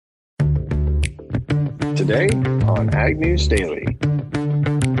Today on Ag News Daily.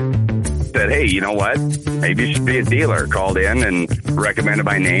 Said, hey, you know what? Maybe you should be a dealer. Called in and recommended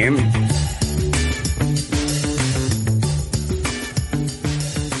my name.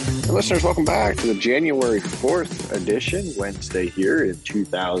 Listeners, welcome back to the January 4th edition, Wednesday here in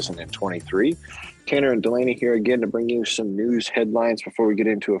 2023. Tanner and Delaney here again to bring you some news headlines before we get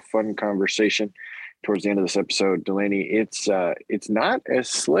into a fun conversation towards the end of this episode. Delaney, it's not as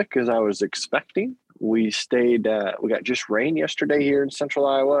slick as I was expecting. We got just rain yesterday here in central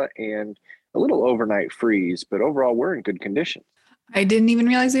Iowa and a little overnight freeze, but overall we're in good condition. I didn't even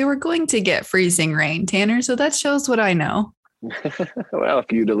realize we were going to get freezing rain, Tanner, so that shows what I know. Well,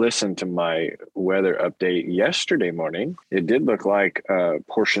 if you'd have listened to my weather update yesterday morning, it did look like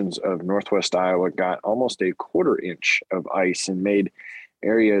portions of northwest Iowa got almost a quarter inch of ice and made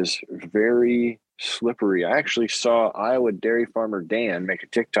areas very slippery. I actually saw Iowa dairy farmer Dan make a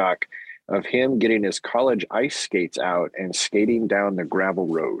TikTok of him getting his college ice skates out and skating down the gravel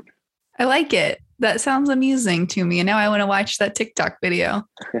road. I like it. That sounds amusing to me. And now I want to watch that TikTok video.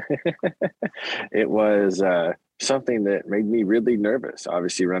 It was something that made me really nervous.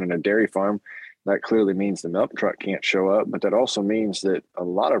 Obviously, running a dairy farm, that clearly means the milk truck can't show up, but that also means that a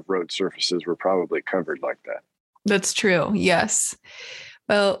lot of road surfaces were probably covered like that. That's true. Yes.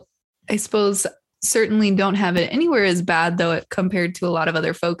 Well, I suppose certainly don't have it anywhere as bad, though, compared to a lot of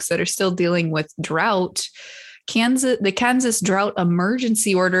other folks that are still dealing with drought. The Kansas drought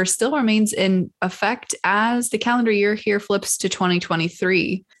emergency order still remains in effect as the calendar year here flips to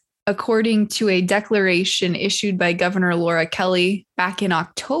 2023. According to a declaration issued by Governor Laura Kelly back in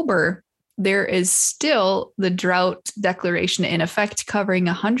October, there is still the drought declaration in effect covering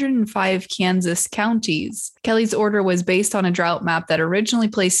 105 Kansas counties. Kelly's order was based on a drought map that originally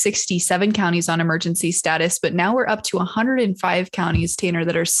placed 67 counties on emergency status, but now we're up to 105 counties, Tanner,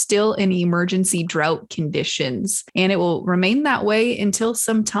 that are still in emergency drought conditions. And it will remain that way until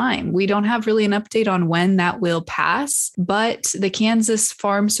some time. We don't have really an update on when that will pass, but the Kansas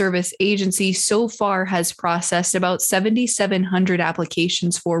Farm Service Agency so far has processed about 7,700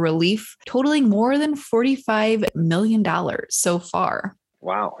 applications for relief, totaling more than $45 million so far.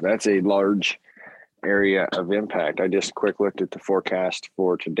 Wow, that's a large area of impact. I just quick looked at the forecast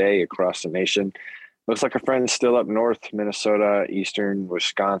for today across the nation. Looks like our friends still up north, Minnesota, eastern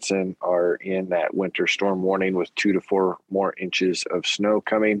Wisconsin, are in that winter storm warning with 2 to 4 more inches of snow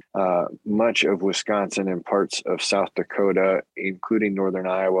coming. Much of Wisconsin and parts of South Dakota, including northern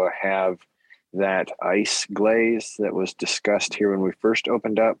Iowa, have that ice glaze that was discussed here when we first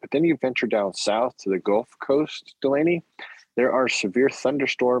opened up. But then you venture down south to the Gulf Coast, Delaney. There are severe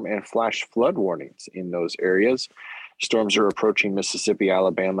thunderstorm and flash flood warnings in those areas. Storms are approaching Mississippi,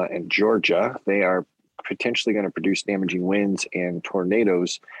 Alabama, and Georgia. They are potentially going to produce damaging winds and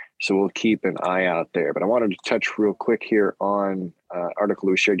tornadoes, so we'll keep an eye out there. But I wanted to touch real quick here on an article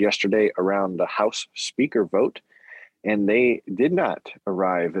we shared yesterday around the House Speaker vote. And they did not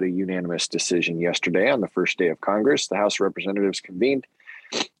arrive at a unanimous decision yesterday on the first day of Congress. The House of Representatives convened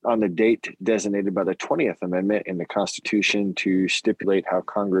on the date designated by the 20th Amendment in the Constitution to stipulate how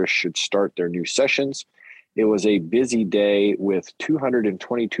Congress should start their new sessions. It was a busy day with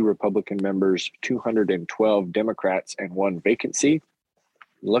 222 Republican members, 212 Democrats, and 1 vacancy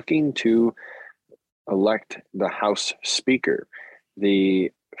looking to elect the House Speaker.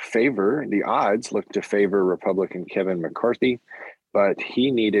 The odds look to favor Republican Kevin McCarthy, but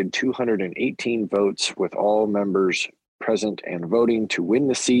he needed 218 votes with all members present and voting to win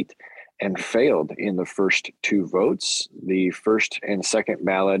the seat and failed in the first 2 votes. The first and second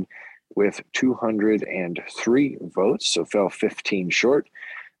ballot with 203 votes, so fell 15 short.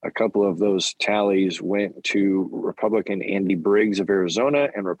 A couple of those tallies went to Republican Andy Briggs of Arizona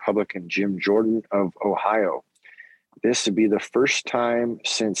and Republican Jim Jordan of Ohio. This would be the first time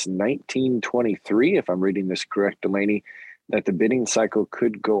since 1923, if I'm reading this correct, Delaney, that the bidding cycle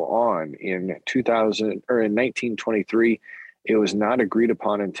could go on. In 1923, it was not agreed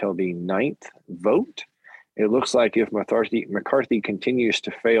upon until the 9th vote. It looks like if McCarthy continues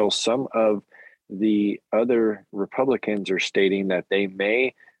to fail, some of the other Republicans are stating that they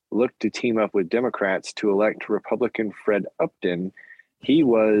may look to team up with Democrats to elect Republican Fred Upton. He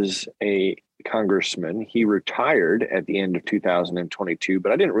was a congressman. He retired at the end of 2022,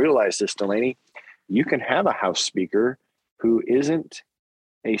 but I didn't realize this, Delaney. You can have a House Speaker who isn't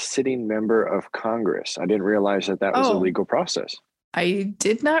a sitting member of Congress. I didn't realize that was a legal process. I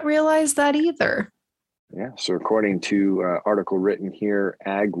did not realize that either. Yeah, so according to article written here,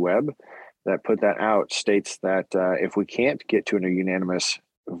 AgWeb, that put that out, states that if we can't get to a unanimous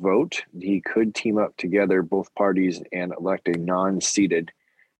vote, he could team up together, both parties, and elect a non-seated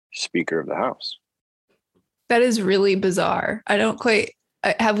Speaker of the House. That is really bizarre. I don't quite,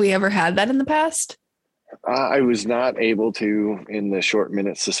 have we ever had that in the past? I was not able to, in the short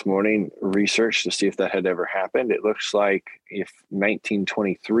minutes this morning, research to see if that had ever happened. It looks like if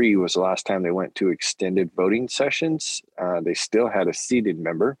 1923 was the last time they went to extended voting sessions, they still had a seated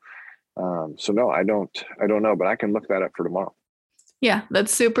member. So no, I don't know, but I can look that up for tomorrow. Yeah,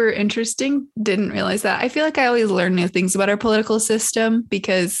 that's super interesting. Didn't realize that. I feel like I always learn new things about our political system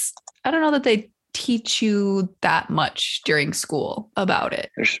because I don't know that they teach you that much during school about it.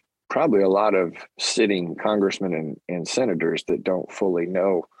 There's probably a lot of sitting congressmen and senators that don't fully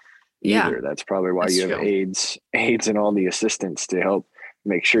know either. Yeah, That's probably why that's you have true. aides and all the assistants to help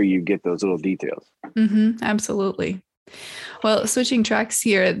make sure you get those little details. Absolutely. Well, switching tracks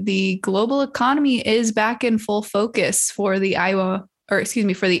here, the global economy is back in full focus for the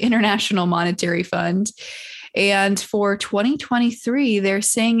for the International Monetary Fund. And for 2023, they're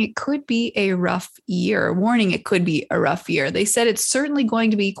saying it could be a rough year, warning it could be a rough year. They said it's certainly going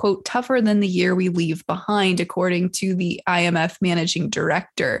to be, quote, tougher than the year we leave behind, according to the IMF managing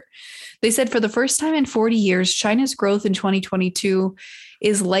director. They said for the first time in 40 years, China's growth in 2022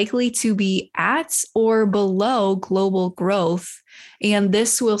 is likely to be at or below global growth. And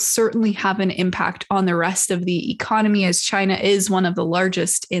this will certainly have an impact on the rest of the economy as China is one of the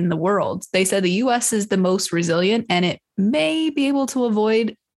largest in the world. They said the US is the most resilient and it may be able to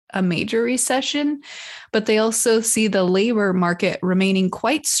avoid a major recession, but they also see the labor market remaining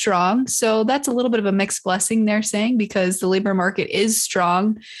quite strong. So that's a little bit of a mixed blessing, they're saying, because the labor market is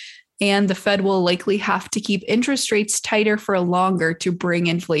strong and the Fed will likely have to keep interest rates tighter for longer to bring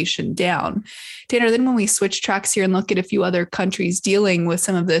inflation down. Tanner, then when we switch tracks here and look at a few other countries dealing with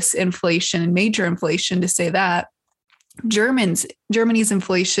some of this inflation and major inflation, to say that, Germany's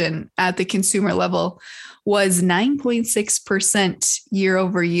inflation at the consumer level was 9.6% year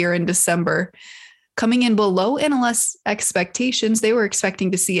over year in December, coming in below NLS expectations. They were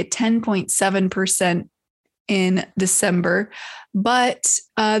expecting to see a 10.7% in December, but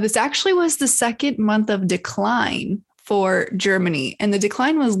this actually was the second month of decline for Germany. And the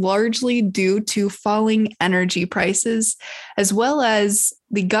decline was largely due to falling energy prices, as well as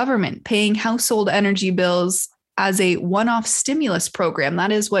the government paying household energy bills as a one-off stimulus program.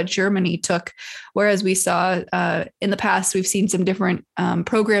 That is what Germany took. Whereas we saw in the past, we've seen some different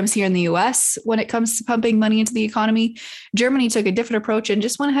programs here in the US when it comes to pumping money into the economy. Germany took a different approach and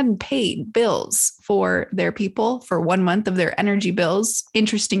just went ahead and paid bills for their people for 1 month of their energy bills.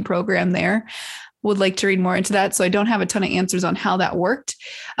 Interesting program there. Would like to read more into that. So I don't have a ton of answers on how that worked,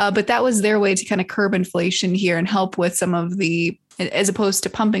 but that was their way to kind of curb inflation here and help with some of the, as opposed to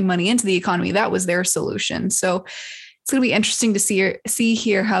pumping money into the economy, that was their solution. So it's going to be interesting to see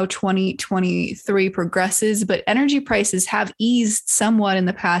here how 2023 progresses, but energy prices have eased somewhat in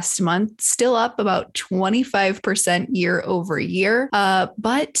the past month, still up about 25% year over year.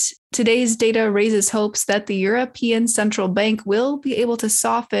 But today's data raises hopes that the European Central Bank will be able to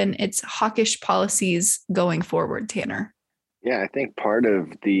soften its hawkish policies going forward, Tanner. Yeah, I think part of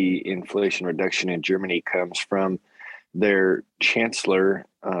the inflation reduction in Germany comes from their chancellor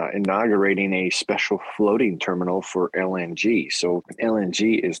inaugurating a special floating terminal for LNG. So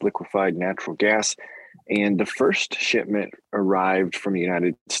LNG is liquefied natural gas, and the first shipment arrived from the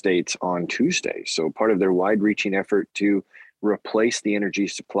United States on Tuesday. So part of their wide-reaching effort to replace the energy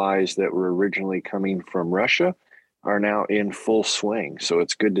supplies that were originally coming from Russia are now in full swing. So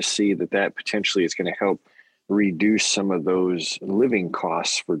it's good to see that potentially is going to help reduce some of those living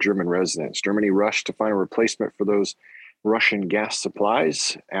costs for German residents. Germany rushed to find a replacement for those Russian gas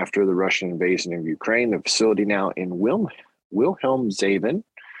supplies after the Russian invasion of Ukraine. The facility now in Wilhelmshaven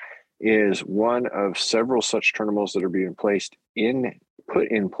is one of several such terminals that are being put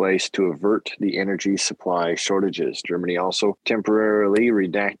in place to avert the energy supply shortages. Germany also temporarily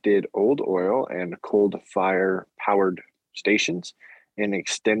redacted old oil and coal-fire powered stations and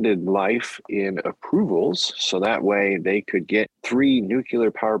extended life in approvals, so that way they could get 3 nuclear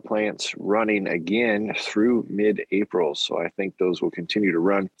power plants running again through mid-April. So I think those will continue to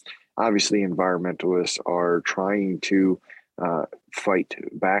run. Obviously, environmentalists are trying to fight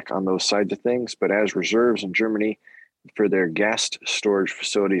back on those sides of things, but as reserves in Germany for their gas storage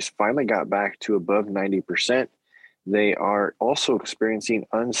facilities finally got back to above 90%, they are also experiencing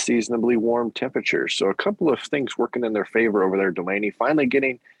unseasonably warm temperatures. So a couple of things working in their favor over there, Delaney, finally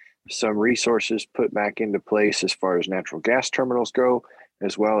getting some resources put back into place as far as natural gas terminals go,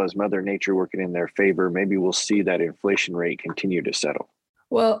 as well as Mother Nature working in their favor. Maybe we'll see that inflation rate continue to settle.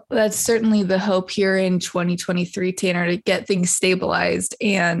 Well, that's certainly the hope here in 2023, Tanner, to get things stabilized.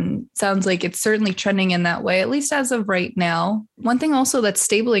 And sounds like it's certainly trending in that way, at least as of right now. One thing also that's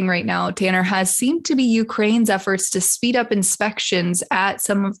stabling right now, Tanner, has seemed to be Ukraine's efforts to speed up inspections at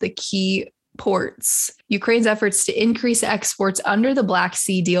some of the key ports. Ukraine's efforts to increase exports under the Black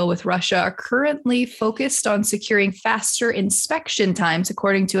Sea deal with Russia are currently focused on securing faster inspection times,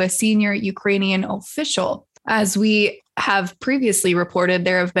 according to a senior Ukrainian official. As we have previously reported,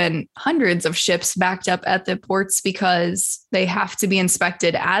 there have been hundreds of ships backed up at the ports because they have to be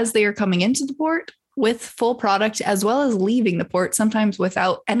inspected as they are coming into the port with full product, as well as leaving the port, sometimes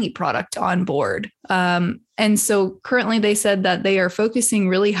without any product on board. And so currently they said that they are focusing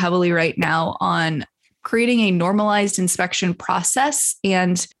really heavily right now on creating a normalized inspection process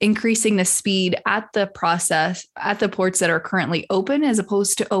and increasing the speed at the process at the ports that are currently open, as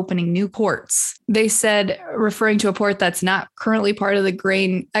opposed to opening new ports. They said, referring to a port that's not currently part of the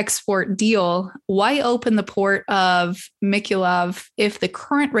grain export deal, why open the port of Mykolaiv if the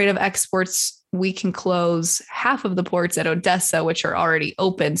current rate of exports, we can close half of the ports at Odessa, which are already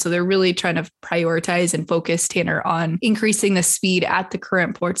open. So they're really trying to prioritize and focus, Tanner, on increasing the speed at the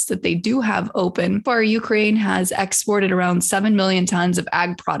current ports that they do have open. For Ukraine has exported around 7 million tons of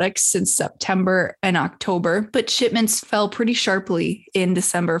ag products since September and October, but shipments fell pretty sharply in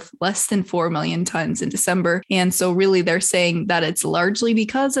December, less than 4 million tons in December. And so really they're saying that it's largely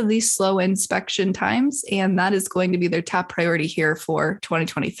because of these slow inspection times, and that is going to be their top priority here for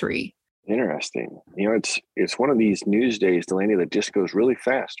 2023. Interesting. It's one of these news days, Delaney, that just goes really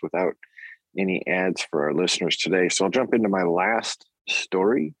fast without any ads for our listeners today. So I'll jump into my last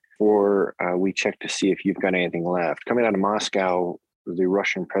story before we check to see if you've got anything left. Coming out of Moscow, the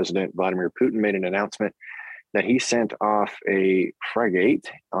Russian President Vladimir Putin made an announcement that he sent off a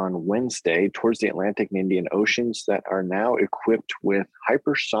frigate on Wednesday towards the Atlantic and Indian Oceans that are now equipped with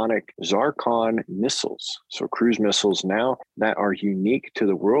hypersonic Zircon missiles. So cruise missiles now that are unique to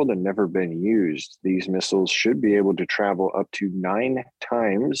the world and never been used. These missiles should be able to travel up to 9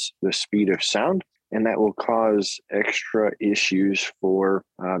 times the speed of sound, and that will cause extra issues for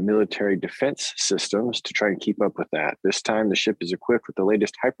military defense systems to try and keep up with that. This time, the ship is equipped with the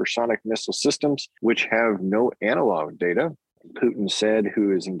latest hypersonic missile systems, which have no analog data. Putin said,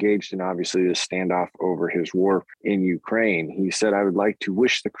 who is engaged in obviously this standoff over his war in Ukraine. He said, "I would like to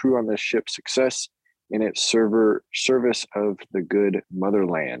wish the crew on this ship success in its service of the good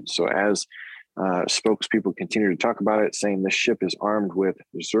motherland." So as spokespeople continue to talk about it, saying this ship is armed with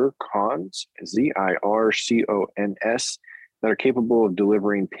Zircons, Zircons, that are capable of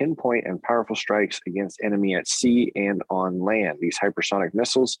delivering pinpoint and powerful strikes against enemy at sea and on land. These hypersonic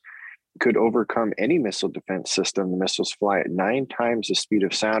missiles could overcome any missile defense system. The missiles fly at 9 times the speed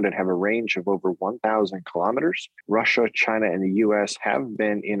of sound and have a range of over 1,000 kilometers. Russia, China, and the U.S. have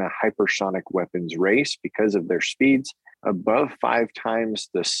been in a hypersonic weapons race because of their speeds. Above 5 times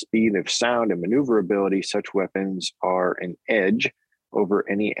the speed of sound and maneuverability, such weapons are an edge over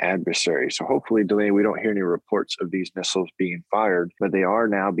any adversary. So hopefully, Delaney, we don't hear any reports of these missiles being fired, but they are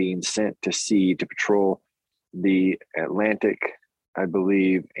now being sent to sea to patrol the Atlantic, I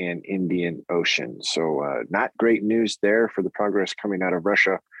believe, and Indian Ocean. So not great news there for the progress coming out of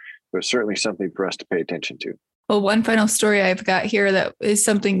Russia, but certainly something for us to pay attention to. Well, one final story I've got here that is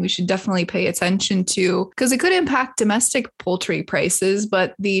something we should definitely pay attention to because it could impact domestic poultry prices,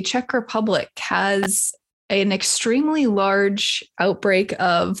 but the Czech Republic has an extremely large outbreak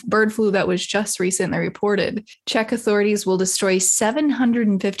of bird flu that was just recently reported. Czech authorities will destroy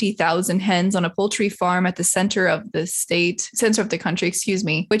 750,000 hens on a poultry farm at the center of the country,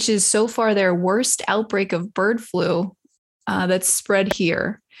 which is so far their worst outbreak of bird flu that's spread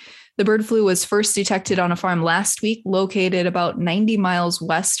here. The bird flu was first detected on a farm last week, located about 90 miles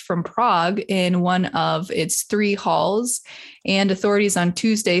west from Prague in one of its 3 halls. And authorities on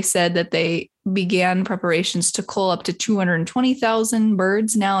Tuesday said that they began preparations to cull up to 220,000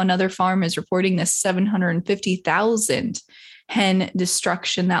 birds. Now another farm is reporting this 750,000 hen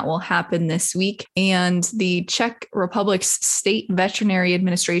destruction that will happen this week. And the Czech Republic's State Veterinary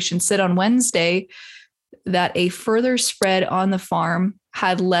Administration said on Wednesday that a further spread on the farm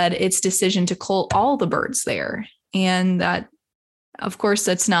had led its decision to cull all the birds there. And that, of course,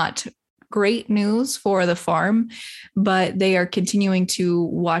 that's not great news for the farm, but they are continuing to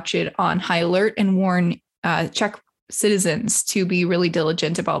watch it on high alert and warn Czech citizens to be really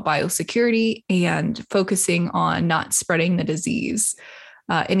diligent about biosecurity and focusing on not spreading the disease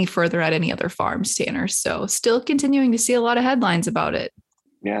any further at any other farms, Tanner. So still continuing to see a lot of headlines about it.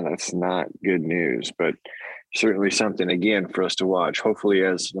 Yeah, that's not good news, but certainly something, again, for us to watch. Hopefully,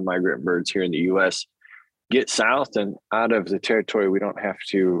 as the migrant birds here in the U.S. get south and out of the territory, we don't have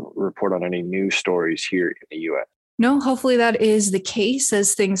to report on any news stories here in the U.S. No, hopefully that is the case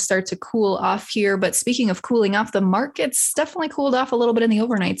as things start to cool off here. But speaking of cooling off, the market's definitely cooled off a little bit in the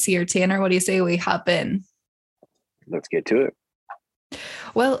overnights here. Tanner, what do you say we hop in? Let's get to it.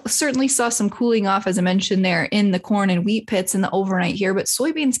 Well, certainly saw some cooling off, as I mentioned there, in the corn and wheat pits in the overnight here, but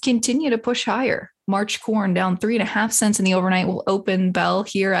soybeans continue to push higher. March corn down 3.5 cents in the overnight will open bell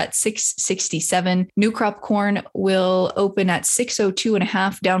here at 6.67. New crop corn will open at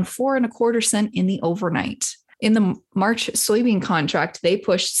 6.02.5, down 4.25 cents in the overnight. In the March soybean contract, they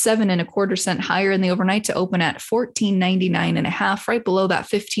pushed 7.25 cents higher in the overnight to open at $14.99.5, right below that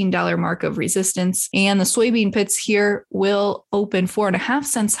 $15 mark of resistance. And the soybean pits here will open 4.5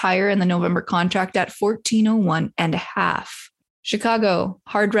 cents higher in the November contract at $14.01.5. Chicago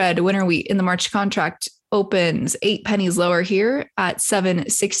hard red winter wheat in the March contract opens 8 pennies lower here at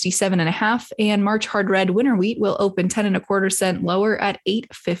 7.67.5, and March hard red winter wheat will open 10.25 cents lower at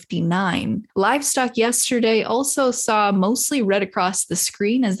 8.59. Livestock yesterday also saw mostly red across the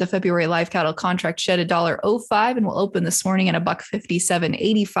screen as the February live cattle contract shed $1.05 and will open this morning at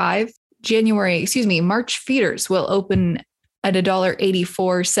 $1.5785. March feeders will open at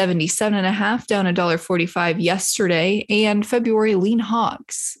 $1.8477.5, down $1.45 yesterday. And February lean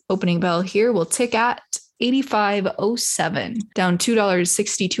hogs opening bell here will tick at $85.07, down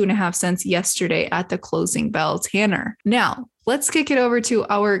 $2.62.5 yesterday at the closing bell. Tanner. Now, let's kick it over to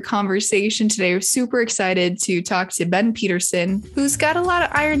our conversation today. We're super excited to talk to Ben Peterson, who's got a lot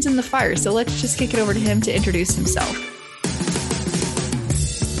of irons in the fire. So let's just kick it over to him to introduce himself.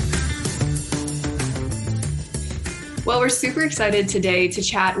 Well, we're super excited today to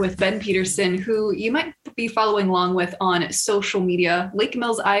chat with Ben Peterson, who you might be following along with on social media. Lake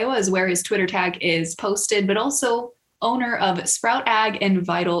Mills, Iowa is where his Twitter tag is posted, but also owner of Sprout Ag and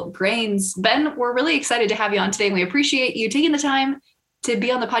Vital Grains. Ben, we're really excited to have you on today, and we appreciate you taking the time to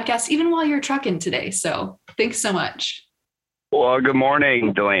be on the podcast, even while you're trucking today. So thanks so much. Well, good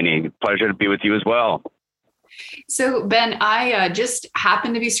morning, Delaney. Pleasure to be with you as well. So Ben, I just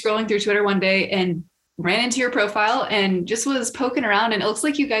happened to be scrolling through Twitter one day and ran into your profile and just was poking around, and it looks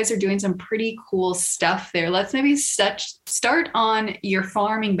like you guys are doing some pretty cool stuff there. Let's maybe start on your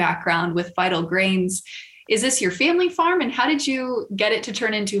farming background with Vital Grains. Is this your family farm, and how did you get it to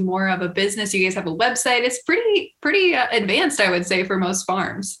turn into more of a business? You guys have a website. It's pretty advanced, I would say, for most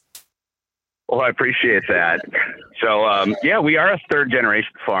farms. Well, I appreciate that. So, we are a third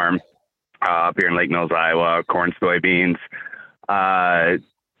generation farm up here in Lake Mills, Iowa, corn, soybeans.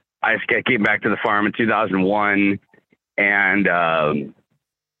 I came back to the farm in 2001 and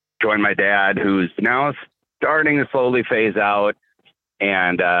joined my dad, who's now starting to slowly phase out.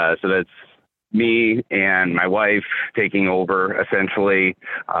 And so that's me and my wife taking over, essentially,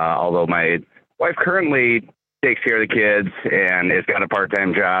 although my wife currently takes care of the kids and has got a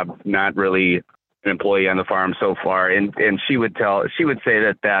part-time job, not really an employee on the farm so far. And she would say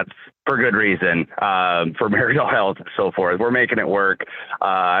that that's for good reason, for marital health and so forth. We're making it work.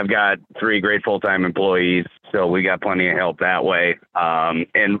 I've got 3 great full-time employees, so we got plenty of help that way.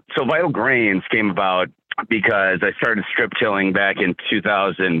 And so Vital Grains came about because I started strip tilling back in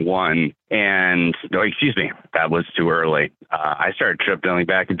 2001 that was too early. I started strip tilling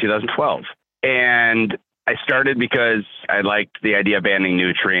back in 2012, and I started because I liked the idea of banning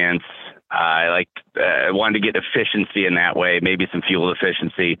nutrients. I wanted to get efficiency in that way, maybe some fuel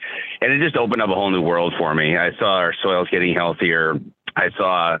efficiency. And it just opened up a whole new world for me. I saw our soils getting healthier. I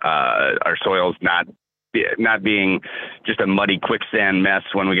saw our soils not being just a muddy quicksand mess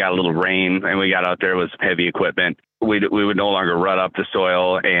when we got a little rain and we got out there with heavy equipment. We would no longer rut up the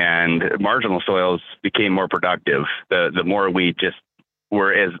soil, and marginal soils became more productive. The more we just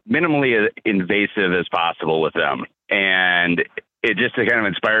were as minimally invasive as possible with them. And it just kind of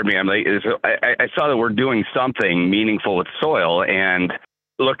inspired me. I'm like, I saw that we're doing something meaningful with soil, and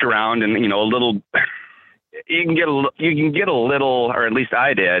looked around, and you can get a little, or at least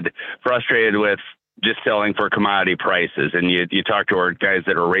I did, frustrated with just selling for commodity prices. And you talk to our guys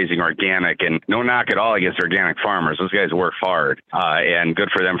that are raising organic, and no knock at all against organic farmers. Those guys work hard, and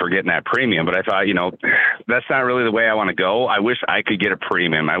good for them for getting that premium. But I thought, that's not really the way I want to go. I wish I could get a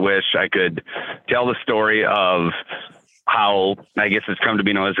premium. I wish I could tell the story of how, I guess it's come to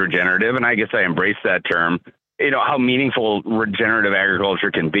be known as regenerative. And I guess I embrace that term, how meaningful regenerative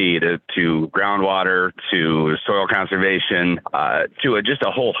agriculture can be to groundwater, to soil conservation, to just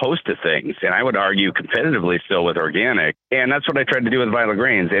a whole host of things. And I would argue competitively still with organic. And that's what I tried to do with Vital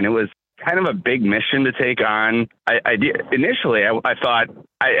Grains. And it was kind of a big mission to take on. Initially, I thought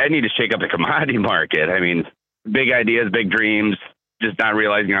I need to shake up the commodity market. I mean, big ideas, big dreams, just not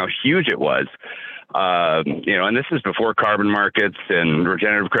realizing how huge it was. And this is before carbon markets and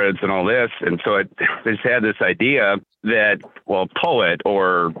regenerative credits and all this. And so I just had this idea that, well, Poet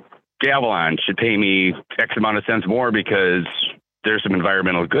or Gavilon should pay me X amount of cents more because there's some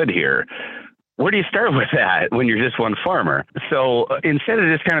environmental good here. Where do you start with that when you're just one farmer? So instead of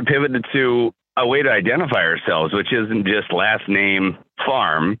just kind of pivoted to a way to identify ourselves, which isn't just last name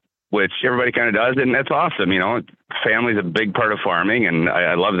farm, which everybody kind of does. And that's awesome. Family's a big part of farming, and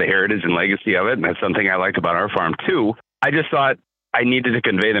I love the heritage and legacy of it. And that's something I like about our farm too. I just thought I needed to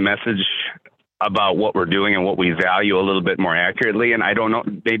convey the message about what we're doing and what we value a little bit more accurately. And I don't know,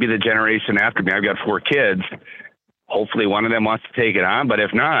 maybe the generation after me, I've got 4 kids. Hopefully one of them wants to take it on, but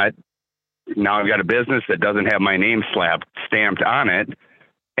if not, now I've got a business that doesn't have my name stamped on it,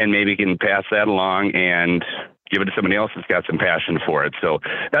 and maybe can pass that along and give it to somebody else that's got some passion for it. So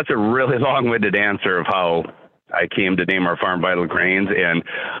that's a really long-winded answer of how I came to name our farm Vital Grains. And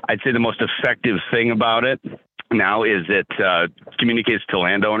I'd say the most effective thing about it now is it communicates to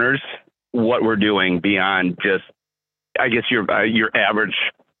landowners what we're doing beyond just, I guess, your average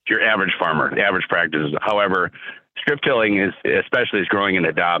farmer, the average practices. However, strip tilling is growing in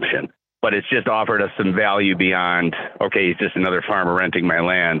adoption, but it's just offered us some value beyond, okay, he's just another farmer renting my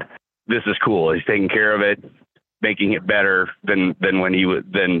land. This is cool. He's taking care of it, making it better than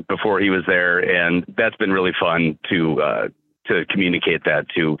before he was there. And that's been really fun to communicate that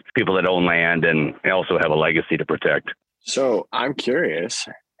to people that own land and also have a legacy to protect. So I'm curious,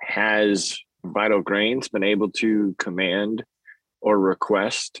 has Vital Grains been able to command or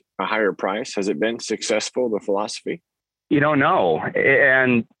request a higher price? Has it been successful, the philosophy? No.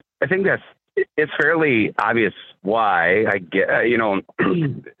 And I think it's fairly obvious why. I get,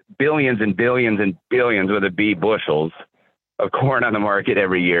 billions and billions and billions with a B bushels of corn on the market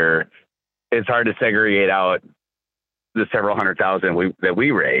every year. It's hard to segregate out the several 100,000 that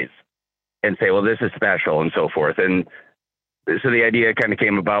we raise and say, well, this is special and so forth. And so the idea kind of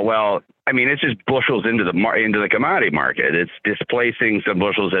came about, well, I mean, it's just bushels into the commodity market. It's displacing some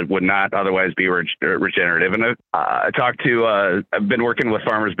bushels that would not otherwise be regenerative. And I've been working with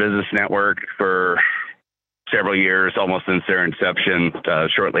Farmers Business Network for several years, almost since their inception,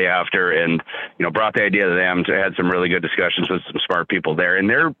 shortly after, and brought the idea to them. To had some really good discussions with some smart people there, and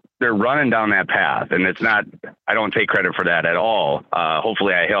they're running down that path. And it's not, I don't take credit for that at all.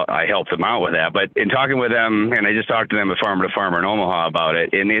 Hopefully I helped them out with that. But in talking with them, and I just talked to them at Farmer to Farmer in Omaha about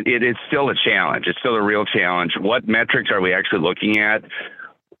it, and it's still a challenge. It's still a real challenge. What metrics are we actually looking at?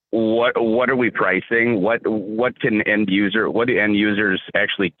 What are we pricing? What do end users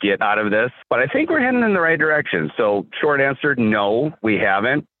actually get out of this? But I think we're heading in the right direction. So short answer, no, we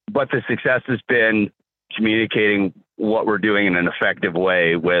haven't. But the success has been communicating what we're doing in an effective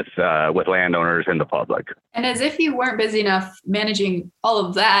way with landowners and the public. And as if you weren't busy enough managing all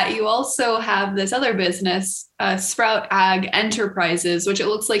of that, you also have this other business, Sprout Ag Enterprises, which it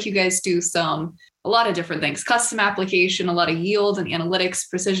looks like you guys do a lot of different things, custom application, a lot of yield and analytics,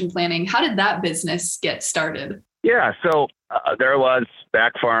 precision planning. How did that business get started? Yeah, so there was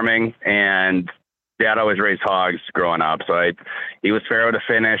back farming, and Dad always raised hogs growing up. So he was farrow to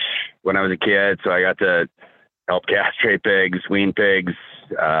finish when I was a kid. So I got to help castrate pigs, wean pigs,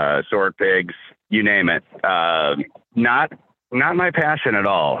 sort pigs, you name it. Not my passion at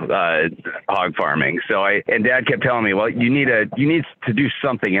all, hog farming. So and Dad kept telling me, well, you need to do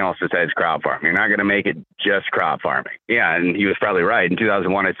something else besides crop farming. You're not going to make it just crop farming. Yeah. And he was probably right. In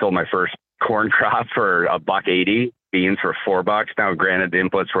 2001, I sold my first corn crop for $1.80, beans for $4. Now, granted, the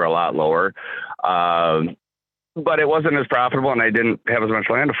inputs were a lot lower, but it wasn't as profitable, and I didn't have as much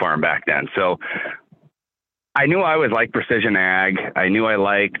land to farm back then. So I knew I would like precision ag. I knew I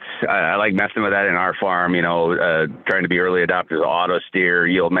liked messing with that in our farm, trying to be early adopters, auto steer,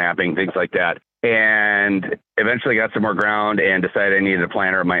 yield mapping, things like that. And eventually got some more ground and decided I needed a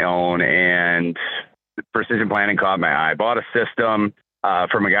planter of my own, and precision planting caught my eye. Bought a system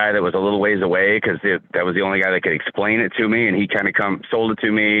from a guy that was a little ways away, because that was the only guy that could explain it to me. And he kind of sold it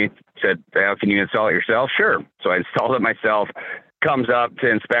to me, said, well, can you install it yourself? Sure. So I installed it myself, comes up to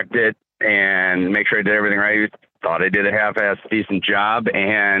inspect it and make sure I did everything right. Thought I did a half-ass decent job,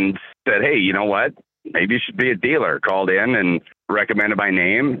 and said, hey, you know what? Maybe you should be a dealer. Called in and recommended my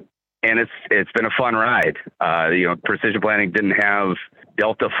name. And it's been a fun ride. Precision planting didn't have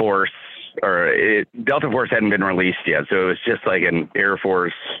Delta Force, Delta Force hadn't been released yet. So it was just like an Air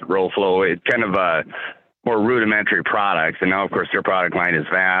Force roll flow. It's kind of a more rudimentary products. And now, of course, their product line is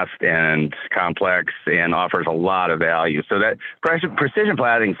vast and complex and offers a lot of value. So that precision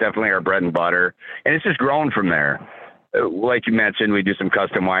planting is definitely our bread and butter. And it's just grown from there. Like you mentioned, we do some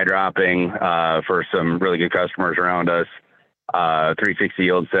custom Y dropping for some really good customers around us. 360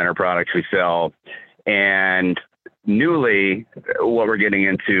 Yield Center products we sell. And newly, what we're getting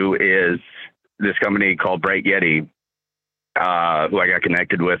into is this company called Bright Yeti, who I got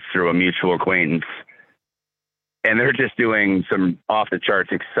connected with through a mutual acquaintance. And they're just doing some off the charts,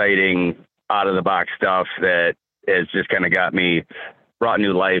 exciting, out of the box stuff that has just kind of brought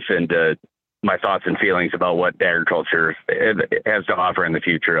new life into my thoughts and feelings about what agriculture has to offer in the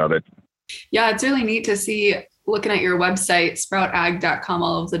future of it. Yeah, it's really neat to see, looking at your website, sproutag.com,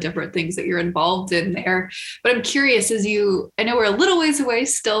 all of the different things that you're involved in there. But I'm curious, I know we're a little ways away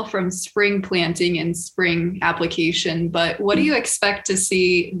still from spring planting and spring application, but what do you expect to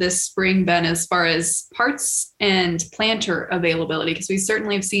see this spring, Ben, as far as parts and planter availability? Because we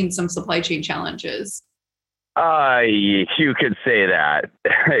certainly have seen some supply chain challenges. You could say that.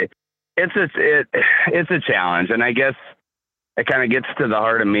 It's a challenge. And I guess it kind of gets to the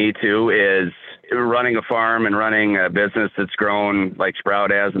heart of me too, is running a farm and running a business that's grown like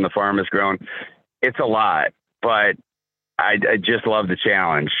Sprout has and the farm has grown. It's a lot, but I just love the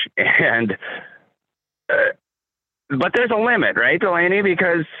challenge. And, but there's a limit, right, Delaney?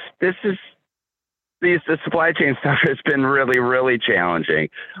 Because the supply chain stuff has been really, really challenging.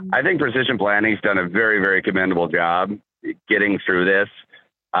 I think Precision Planting's done a very, very commendable job getting through this,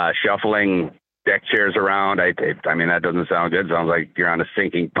 shuffling deck chairs around. I mean, that doesn't sound good. It sounds like you're on a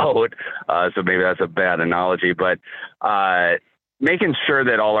sinking boat. So maybe that's a bad analogy, but making sure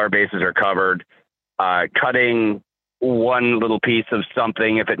that all our bases are covered, cutting one little piece of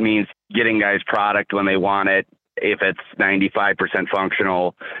something if it means getting guys product when they want it, if it's 95%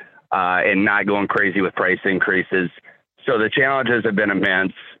 functional, and not going crazy with price increases. So the challenges have been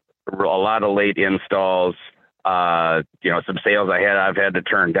immense. A lot of late installs, some sales I've had to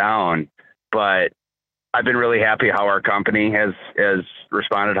turn down. But I've been really happy how our company has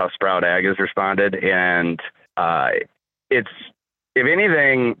responded, how Sprout Ag has responded. And if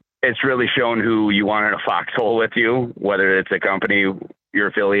anything, it's really shown who you want in a foxhole with you, whether it's a company you're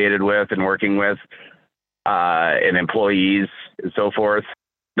affiliated with and working with, and employees and so forth.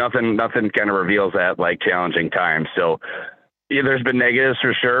 Nothing kind of reveals that like challenging times. So yeah, there's been negatives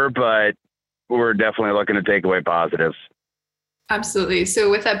for sure, but we're definitely looking to take away positives. Absolutely.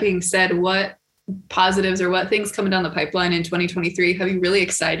 So with that being said, what positives or what things coming down the pipeline in 2023 have you really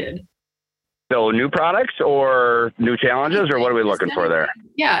excited? So new products or new challenges, or what are we looking for there?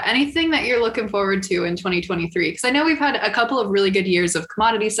 Yeah, anything that you're looking forward to in 2023. Because I know we've had a couple of really good years of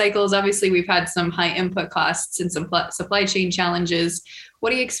commodity cycles. Obviously, we've had some high input costs and some supply chain challenges. What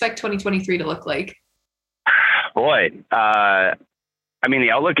do you expect 2023 to look like? Boy, I mean,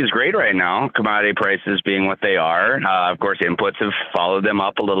 the outlook is great right now, commodity prices being what they are. Of course, inputs have followed them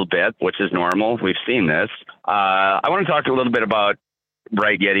up a little bit, which is normal. We've seen this. I want to talk a little bit about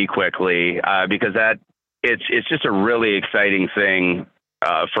Bright Yeti quickly, because it's just a really exciting thing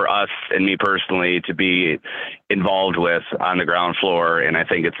for us and me personally to be involved with on the ground floor. And I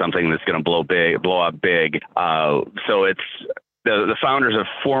think it's something that's going to blow up big. So it's the founders, a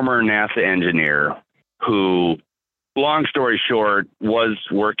former NASA engineer who, long story short, was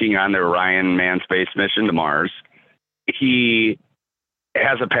working on the Orion manned space mission to Mars. He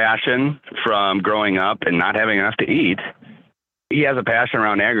has a passion from growing up and not having enough to eat. He has a passion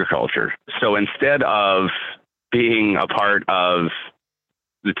around agriculture. So instead of being a part of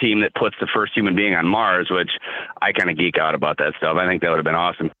the team that puts the first human being on Mars, which I kind of geek out about that stuff, I think that would have been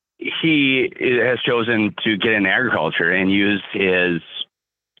awesome. He has chosen to get in agriculture and use his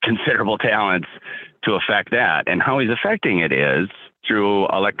considerable talents to affect that. And how he's affecting it is through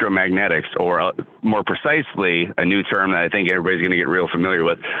electromagnetics, or more precisely, a new term that I think everybody's going to get real familiar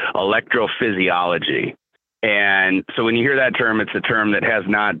with, electrophysiology. And so when you hear that term, it's a term that has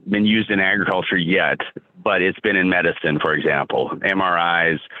not been used in agriculture yet, but it's been in medicine, for example,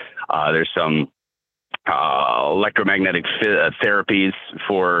 MRIs. There's some electromagnetic therapies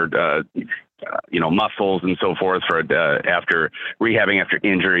for muscles and so forth for after rehabbing after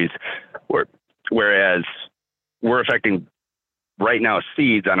injuries. Whereas we're affecting right now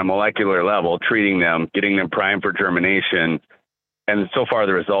seeds on a molecular level, treating them, getting them primed for germination. And so far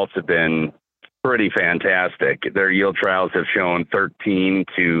the results have been pretty fantastic. Their yield trials have shown 13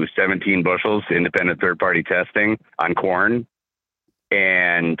 to 17 bushels, independent third-party testing on corn.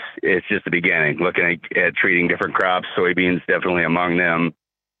 And it's just the beginning, looking at treating different crops, soybeans definitely among them.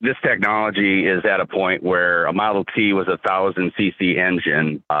 This technology is at a point where a Model T was 1,000 cc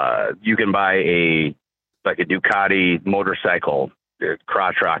engine. You can buy a Ducati motorcycle,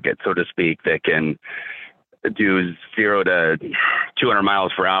 crotch rocket, so to speak, that can do 0 to 200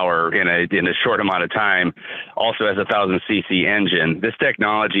 miles per hour in a short amount of time. Also has 1,000 cc engine. This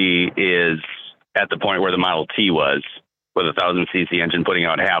technology is at the point where the Model T was with a 1,000cc engine putting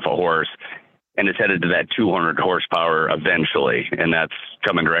out half a horse, and it's headed to that 200 horsepower eventually. And that's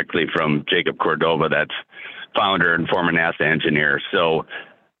coming directly from Jacob Cordova, that's founder and former NASA engineer. So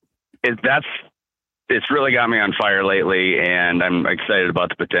it's really got me on fire lately, and I'm excited about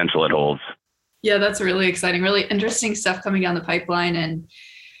the potential it holds. Yeah, that's really exciting. Really interesting stuff coming down the pipeline, and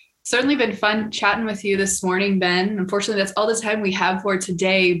certainly been fun chatting with you this morning, Ben. Unfortunately, that's all the time we have for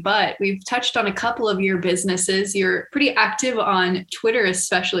today, but we've touched on a couple of your businesses. You're pretty active on Twitter,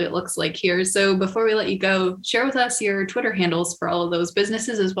 especially, it looks like here. So before we let you go, share with us your Twitter handles for all of those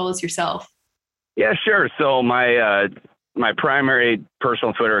businesses as well as yourself. Yeah, sure. So my primary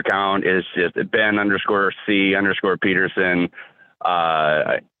personal Twitter account is just Ben_C_Peterson.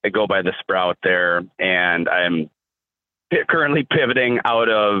 I go by the Sprout there, and I'm currently pivoting out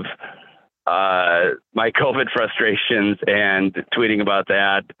of my COVID frustrations and tweeting about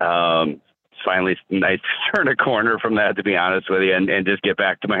that. It's finally nice to turn a corner from that, to be honest with you, and just get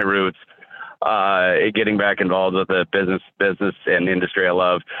back to my roots. Getting back involved with the business and industry I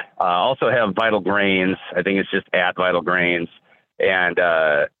love. Also have Vital Grains. I think it's just at Vital Grains, and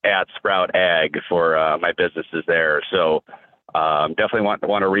at Sprout Ag for my businesses there. So definitely want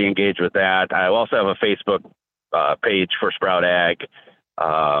to re-engage with that. I also have a Facebook page for Sprout Ag.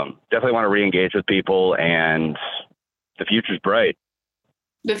 Definitely want to re-engage with people, and the future's bright.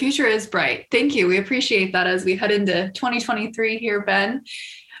 The future is bright. Thank you. We appreciate that as we head into 2023 here, Ben.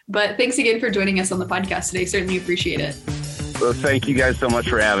 But thanks again for joining us on the podcast today. Certainly appreciate it. Well, thank you guys so much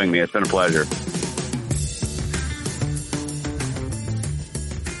for having me. It's been a pleasure.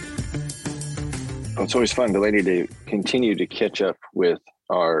 It's always fun, Delaney, to continue to catch up with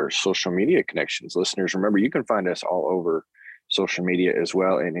our social media connections. Listeners, remember, you can find us all over social media as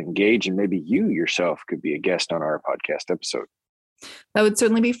well and engage, and maybe you yourself could be a guest on our podcast episode. That would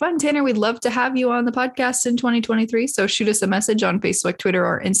certainly be fun. Tanner, we'd love to have you on the podcast in 2023. So shoot us a message on Facebook, Twitter,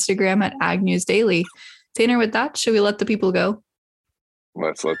 or Instagram at Ag News Daily. Tanner, with that, should we let the people go?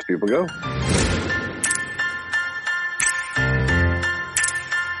 Let's let the people go.